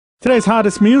Today's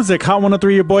hottest music, Hot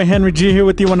 103, your boy Henry G here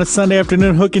with you on a Sunday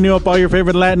afternoon, hooking you up all your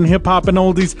favorite Latin hip-hop and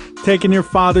oldies, taking your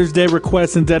Father's Day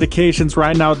requests and dedications.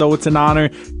 Right now, though, it's an honor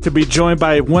to be joined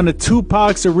by one of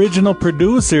Tupac's original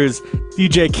producers,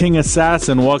 DJ King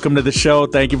Assassin. Welcome to the show.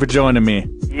 Thank you for joining me.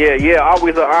 Yeah,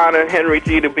 always an honor, Henry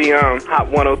G, to be on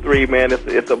Hot 103, man.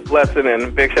 It's a blessing,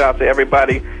 and big shout out to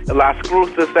everybody, the Las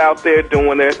Cruces out there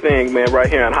doing their thing, man, right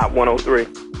here on Hot 103.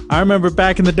 I remember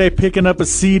back in the day picking up a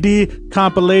CD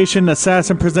compilation,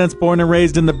 Assassin Presents Born and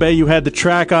Raised in the Bay. You had the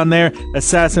track on there,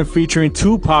 Assassin featuring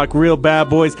Tupac, Real Bad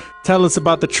Boys. Tell us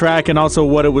about the track and also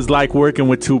what it was like working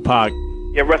with Tupac.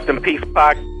 Yeah, rest in peace,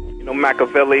 Pac. You know,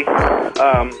 Machiavelli.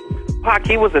 Pac,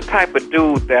 he was the type of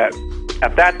dude that,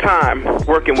 at that time,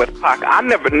 working with Pac, I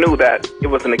never knew that it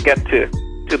was going to get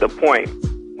to the point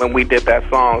when we did that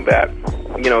song that,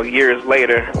 you know, years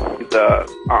later,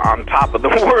 on top of the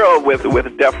world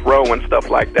with Death Row and stuff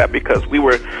like that, because we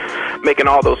were making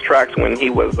all those tracks when he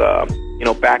was, you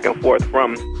know, back and forth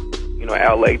from, you know,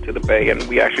 L.A. to the Bay, and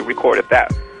we actually recorded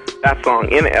that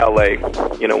song in L.A.,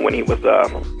 you know, when he was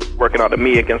working on the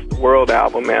Me Against the World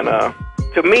album. And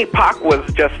to me, Pac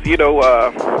was just, you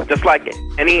know, just like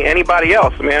anybody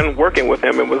else, man, working with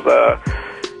him.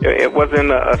 It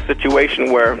wasn't a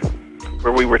situation where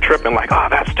we were tripping like, oh,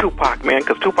 that's Tupac, man,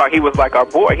 because Tupac, he was like our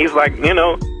boy. He's like, you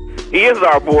know, he is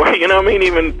our boy, you know what I mean?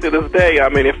 Even to this day, I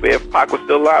mean, if Pac was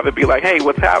still alive, it'd be like, hey,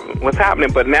 what's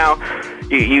happening? But now,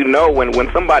 you know,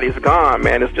 when somebody's gone,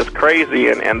 man, it's just crazy,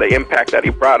 and the impact that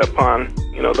he brought upon,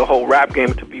 you know, the whole rap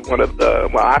game to be one of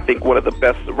the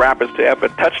best rappers to ever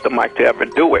touch the mic, to ever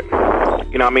do it.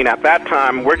 You know what I mean? At that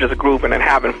time, we're just grooving and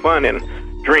having fun and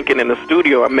drinking in the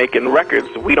studio and making records.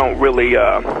 We don't really,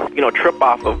 you know, trip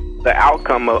off of the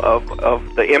outcome of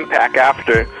the impact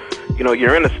after, you know,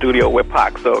 you're in the studio with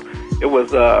Pac. So it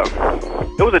was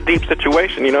a deep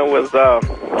situation, you know. It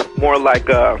was more like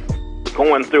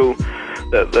going through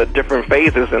the different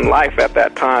phases in life at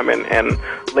that time, and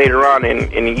later on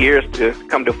in years to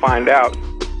come to find out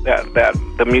that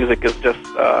the music is just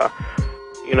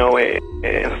you know,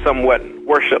 somewhat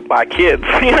worshipped by kids,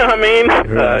 you know what I mean?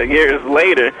 Right. Years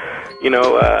later, you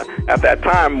know, at that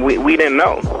time, we didn't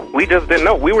know. We just didn't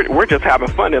know. We're just having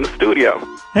fun in the studio.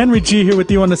 Henry G here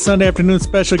with you on the Sunday afternoon.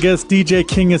 Special guest DJ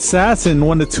King Assassin,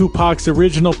 one of Tupac's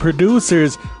original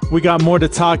producers. We got more to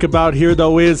talk about here,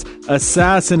 though, is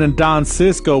Assassin and Don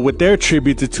Cisco with their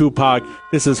tribute to Tupac.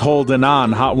 This is Holding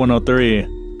On, Hot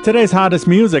 103. Today's hottest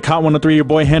music, Hot 103, your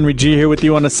boy Henry G here with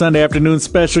you on a Sunday afternoon.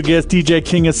 Special guest DJ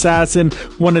King Assassin,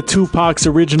 one of Tupac's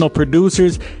original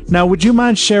producers. Now, would you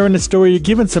mind sharing the story? You're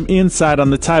giving some insight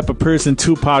on the type of person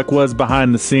Tupac was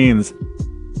behind the scenes.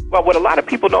 Well, what a lot of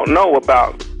people don't know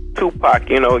about Tupac,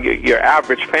 you know, your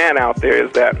average fan out there,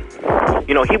 is that,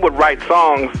 you know, he would write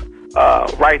songs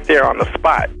right there on the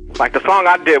spot. Like the song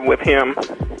I did with him,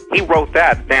 he wrote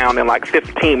that down in like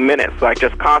 15 minutes, like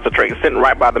just concentrating, sitting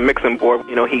right by the mixing board.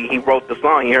 You know, he wrote the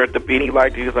song, he heard the beat, he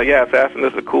liked it, he was like, yeah, Assassin,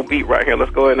 this is a cool beat right here,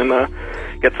 let's go ahead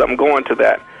and get something going to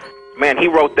that. Man, he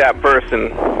wrote that verse in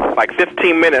like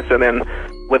 15 minutes, and then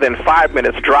within 5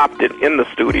 minutes dropped it in the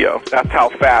studio. That's how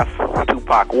fast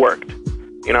Tupac worked.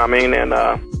 You know what I mean? And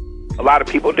a lot of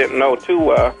people didn't know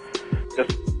too,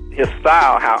 just his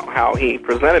style, how he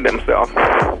presented himself.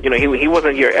 You know, he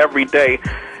wasn't your everyday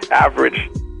average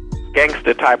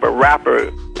gangster type of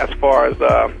rapper as far as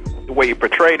the way he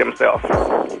portrayed himself.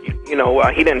 You know,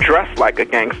 he didn't dress like a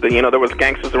gangster. You know, there was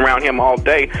gangsters around him all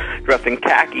day dressing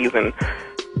khakis and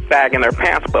sagging their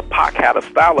pants, but Pac had a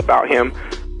style about him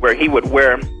where he would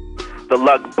wear the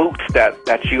lug boots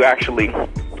that you actually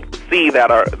see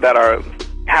that are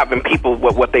having people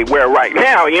what they wear right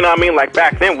now. You know what I mean? Like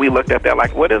back then we looked at that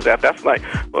like, what is that? That's like,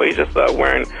 well, he's just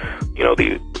wearing, you know,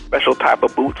 the special type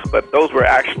of boots, but those were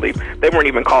actually, they weren't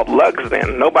even called lugs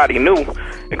then. Nobody knew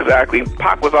exactly.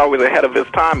 Pac was always ahead of his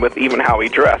time with even how he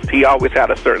dressed. He always had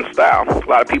a certain style. A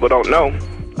lot of people don't know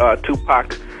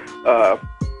Tupac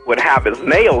would have his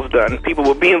nails done. People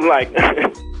would be like,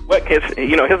 what? His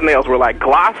nails were like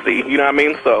glossy, you know what I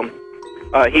mean? So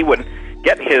he would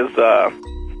get his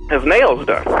nails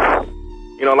done.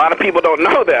 You know, a lot of people don't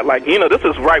know that. Like, you know, this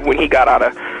is right when he got out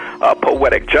of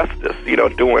Poetic Justice, you know,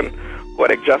 doing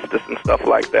Poetic Justice and stuff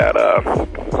like that.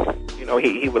 You know,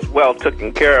 he was well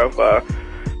taken care of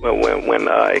when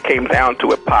it came down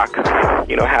to it. Pac,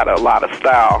 you know, had a lot of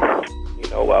style. You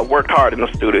know, worked hard in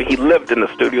the studio. He lived in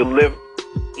the studio, lived,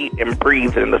 eat, and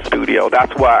breathed in the studio.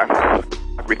 That's why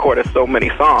I recorded so many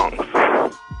songs.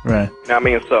 Right. You know what I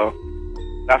mean? So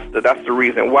that's the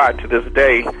reason why to this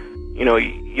day, you know,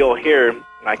 you'll hear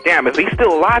like, damn, is he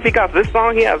still alive? He got this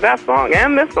song, he has that song,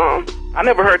 and this song. I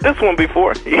never heard this one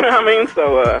before. You know what I mean?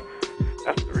 So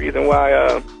that's the reason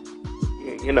why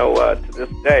to this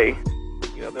day,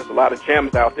 there's a lot of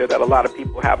gems out there that a lot of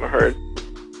people haven't heard.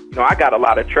 I got a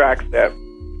lot of tracks that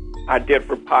I did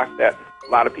for Pac that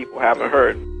a lot of people haven't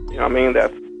heard.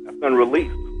 That's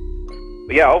unreleased.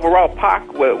 But yeah, overall,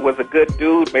 Pac was a good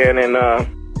dude, man, and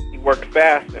he worked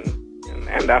fast,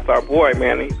 and that's our boy,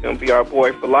 man. He's gonna be our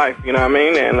boy for life. And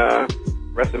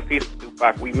rest in peace,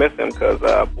 Tupac. We miss him because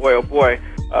boy, oh boy,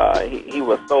 he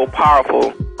was so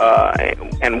powerful,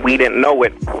 and we didn't know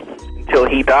it until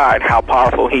he died. How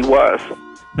powerful he was.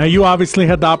 Now, you obviously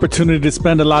had the opportunity to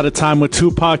spend a lot of time with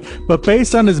Tupac, but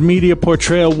based on his media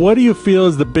portrayal, what do you feel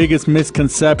is the biggest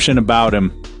misconception about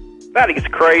him? That he's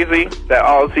crazy, that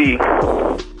all he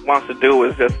wants to do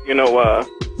is just,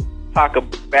 talk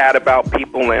bad about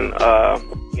people and,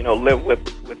 live with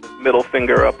his middle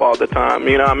finger up all the time,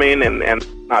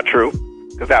 and not true,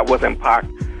 because that wasn't Pac,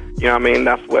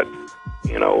 that's what,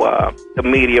 the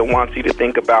media wants you to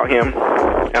think about him.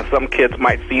 And some kids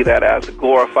might see that as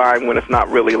glorifying when it's not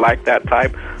really like that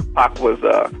type. Pac was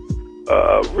a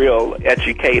real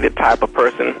educated type of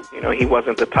person. He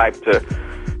wasn't the type to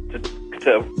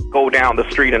go down the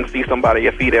street and see somebody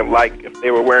if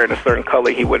they were wearing a certain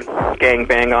color, he would gang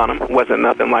bang on them. It wasn't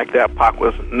nothing like that. Pac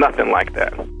was nothing like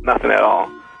that. Nothing at all.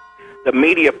 The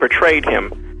media portrayed him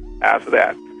as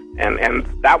that. And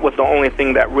that was the only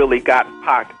thing that really got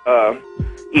Pac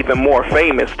even more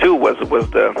famous too, was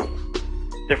the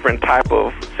different type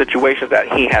of situations that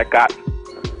he had got,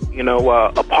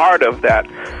 a part of that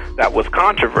was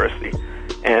controversy.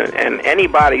 And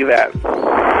anybody that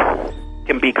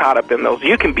can be caught up in those,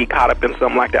 you can be caught up in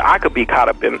something like that. I could be caught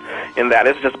up in that.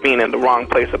 It's just being in the wrong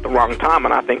place at the wrong time.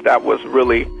 And I think that was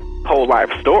really whole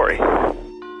life story,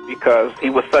 because he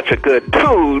was such a good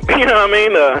dude,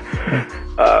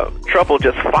 trouble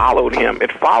just followed him.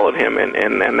 It followed him,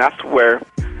 and that's where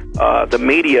the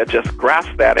media just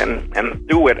grasped that and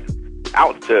threw it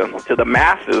out to the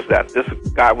masses that this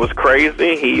guy was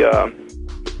crazy. He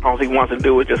all he wants to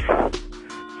do is just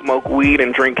smoke weed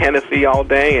and drink Hennessy all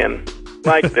day and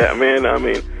like that, man.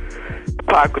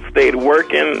 Pac stayed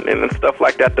working and stuff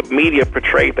like that. The media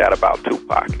portrayed that about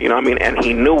Tupac, and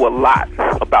he knew a lot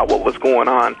about what was going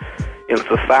on in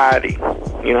society,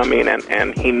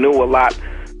 and he knew a lot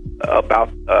about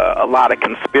a lot of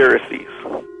conspiracies.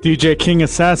 DJ King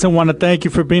Assassin, want to thank you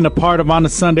for being a part of On a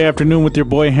Sunday Afternoon with your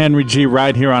boy Henry G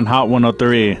right here on Hot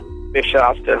 103. Big shout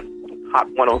outs to Hot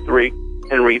 103,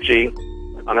 Henry G,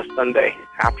 on a Sunday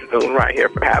afternoon right here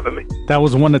for having me. That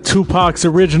was one of Tupac's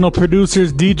original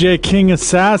producers, DJ King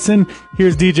Assassin.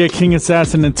 Here's DJ King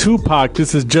Assassin and Tupac.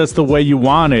 This is Just the Way You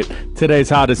Want It.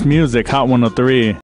 Today's hottest music, Hot 103.